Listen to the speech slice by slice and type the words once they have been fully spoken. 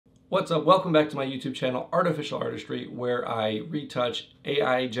What's up? Welcome back to my YouTube channel, Artificial Artistry, where I retouch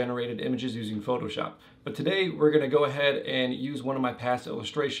AI generated images using Photoshop. But today we're going to go ahead and use one of my past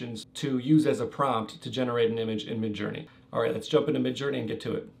illustrations to use as a prompt to generate an image in MidJourney. Alright, let's jump into MidJourney and get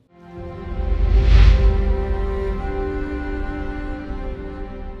to it.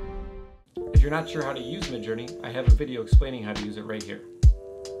 If you're not sure how to use MidJourney, I have a video explaining how to use it right here.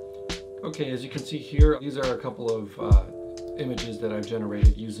 Okay, as you can see here, these are a couple of images that I've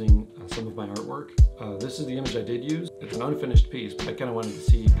generated using some of my artwork. This is the image I did use. It's an unfinished piece, but I kind of wanted to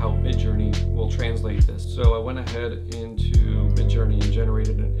see how MidJourney will translate this. So I went ahead into MidJourney and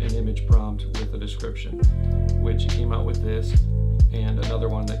generated an image prompt with a description, which came out with this, and another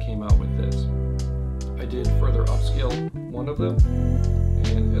one that came out with this. I did further upscale one of them,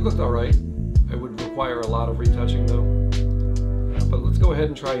 and it looked alright. It would require a lot of retouching though. But let's go ahead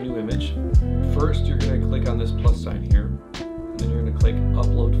and try a new image. First, you're going to click on this plus sign here. Then you're going to click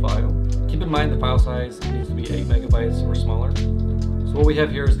Upload File. Keep in mind the file size needs to be 8 megabytes or smaller. So what we have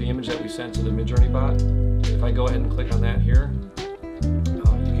here is the image that we sent to the MidJourney bot. If I go ahead and click on that here, you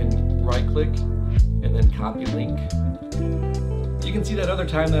can right click and then copy link. You can see that other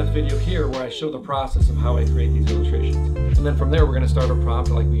time-lapse video here where I show the process of how I create these illustrations. And then from there we're going to start a prompt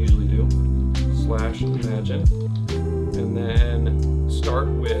like we usually do, /imagine, and then start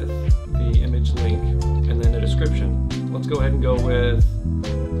with the image link and then a description. Let's go ahead and go with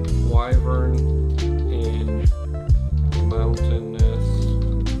wyvern in mountainous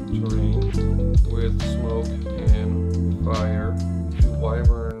terrain with smoke and fire to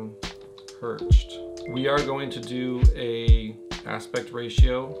wyvern perched. We are going to do a aspect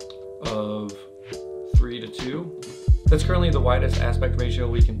ratio of 3:2. That's currently the widest aspect ratio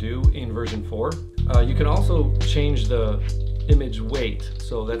we can do in version 4. You can also change the image weight,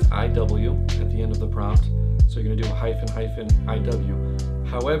 so that's IW at the end of the prompt. So you're going to do a --IW.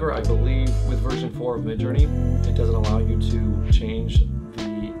 However, I believe with version 4 of MidJourney, it doesn't allow you to change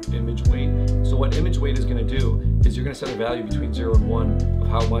the image weight. So what image weight is going to do is you're going to set a value between 0 and 1 of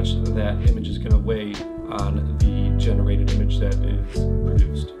how much that image is going to weigh on the generated image that is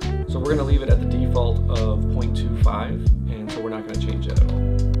produced. So we're going to leave it at the default of 0.25, and so we're not going to change that at all.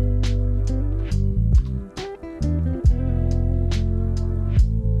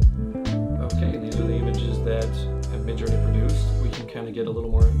 That MidJourney produced. We can kind of get a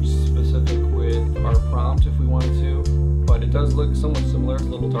little more specific with our prompt if we wanted to, but it does look somewhat similar, a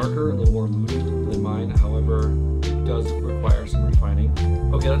little darker, a little more moody than mine. However, it does require some refining.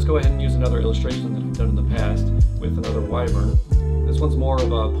 Okay, let's go ahead and use another illustration that we've done in the past with another wyvern. This one's more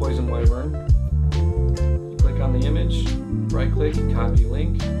of a poison wyvern. You click on the image, right click, copy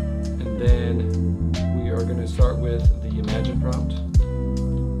link, and then we are going to start with the imagine prompt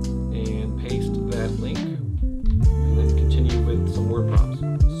and paste that link. With some word prompts.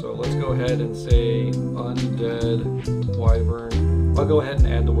 So let's go ahead and say undead wyvern. I'll go ahead and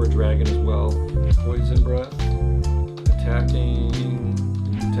add the word dragon as well. Poison breath, attacking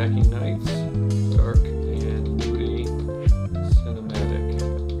knights, dark and moody, cinematic.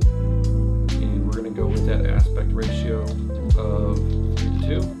 And we're going to go with that aspect ratio of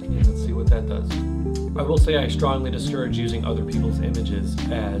 3:2, and let's see what that does. I will say I strongly discourage using other people's images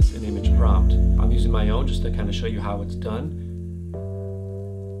as an image prompt. I'm using my own just to kind of show you how it's done.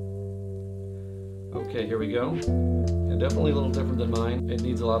 Okay, here we go. Yeah, definitely a little different than mine. It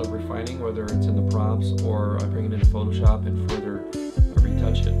needs a lot of refining, whether it's in the prompts or I bring it into Photoshop and further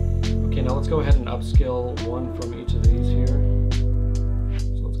retouch it. Okay, now let's go ahead and upscale one from each of these here.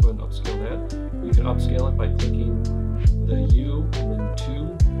 So let's go ahead and upscale that. You can upscale it by clicking the U and then 2,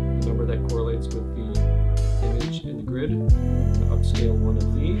 the number that correlates with the image in the grid. I'm going to upscale one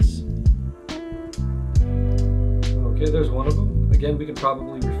of these. Okay, there's one of them. Again, we can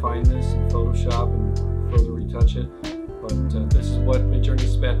probably refine this in Photoshop and further retouch it, but this is what MidJourney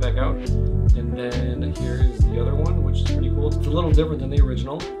spat back out. And then here is the other one, which is pretty cool. It's a little different than the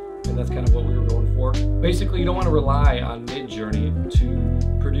original, and that's kind of what we were going for. Basically, you don't want to rely on MidJourney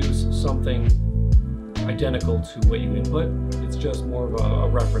to produce something identical to what you input. It's just more of a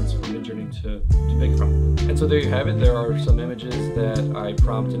reference for MidJourney to pick from. And so there you have it. There are some images that I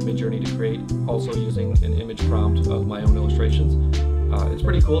prompted MidJourney to create, also using an image prompt of my own illustrations. It's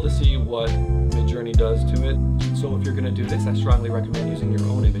pretty cool to see what MidJourney does to it. So if you're going to do this, I strongly recommend using your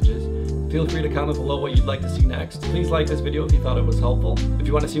own images. Feel free to comment below what you'd like to see next. Please like this video if you thought it was helpful. If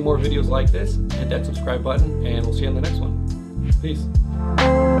you want to see more videos like this, hit that subscribe button, and we'll see you on the next one. Peace.